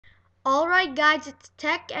Alright guys, it's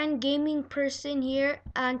tech and gaming person here,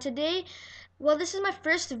 and today, well, this is my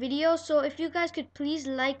first video, so if you guys could please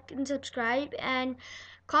like and subscribe and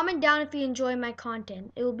comment down if you enjoy my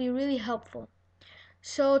content. It will be really helpful.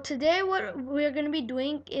 So today what we're going to be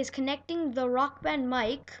doing is connecting the Rockband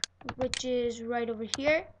mic, which is right over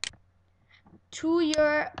here, to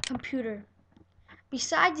your computer.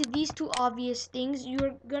 Besides these two obvious things,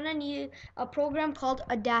 you're gonna need a program called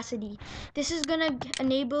Audacity. This is gonna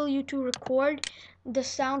enable you to record the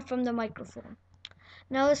sound from the microphone.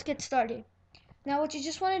 Now let's get started. Now what you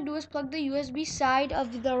just want to do is plug the USB side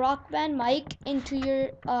of the Rockband mic into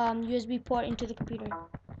your USB port into the computer.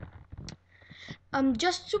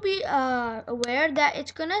 Just to be aware that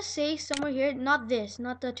it's gonna say somewhere here, not this,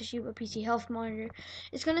 not the Toshiba PC health monitor.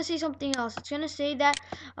 It's gonna say something else. It's gonna say that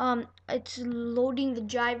it's loading the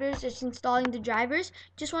drivers, it's installing the drivers.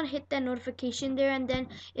 Just want to hit that notification there, and then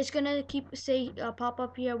it's gonna keep say pop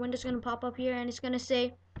up here. Windows gonna pop up here, and it's gonna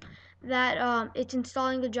say that it's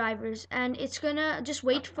installing the drivers, and it's gonna just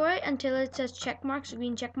wait for it until it says check marks,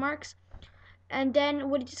 green check marks, and then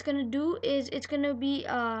what it's gonna do is it's gonna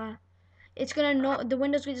know, the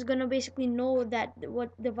Windows is gonna basically know that what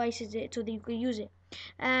device is it so that you can use it,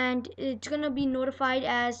 and it's gonna be notified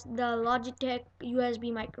as the Logitech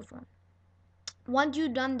USB microphone. Once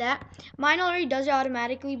you've done that, mine already does it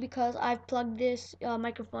automatically because I've plugged this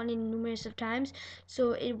microphone in numerous of times,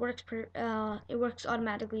 so it works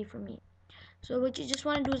automatically for me. So what you just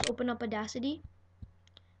want to do is open up Audacity,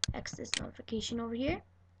 X this notification over here.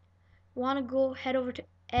 You want to go head over to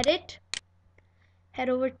Edit, head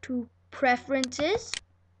over to Preferences,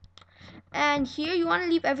 and here you want to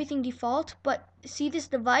leave everything default, but see this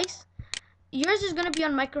device, yours is going to be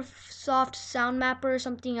on Microsoft Sound Mapper or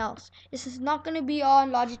something else. This is not going to be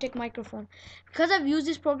on Logitech microphone, because I've used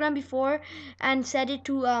this program before and set it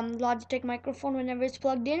to Logitech microphone whenever it's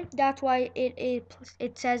plugged in. That's why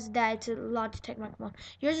it says that it's a Logitech microphone.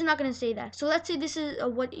 Yours is not going to say that. So let's say this is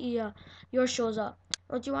what yours shows up.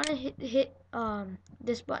 What you want to hit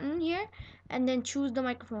this button here, and then choose the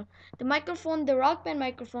microphone. The microphone, the Rockband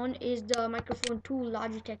microphone, is the microphone to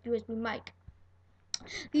Logitech USB mic.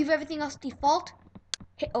 Leave everything else default,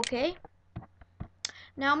 hit OK.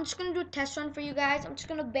 Now I'm just gonna do a test run for you guys. I'm just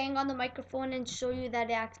gonna bang on the microphone and show you that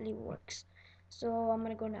it actually works. So I'm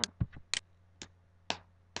gonna go now.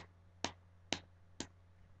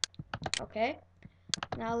 Okay,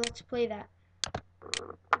 now let's play that.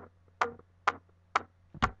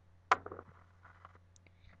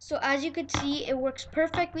 So as you could see, it works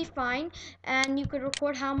perfectly fine, and you could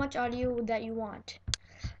record how much audio that you want.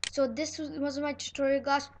 So this was my tutorial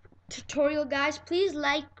guys. Please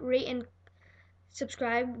like, rate, and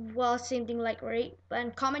subscribe. Well, same thing, like, rate,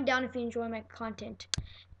 and comment down if you enjoy my content.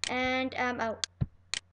 And I'm out.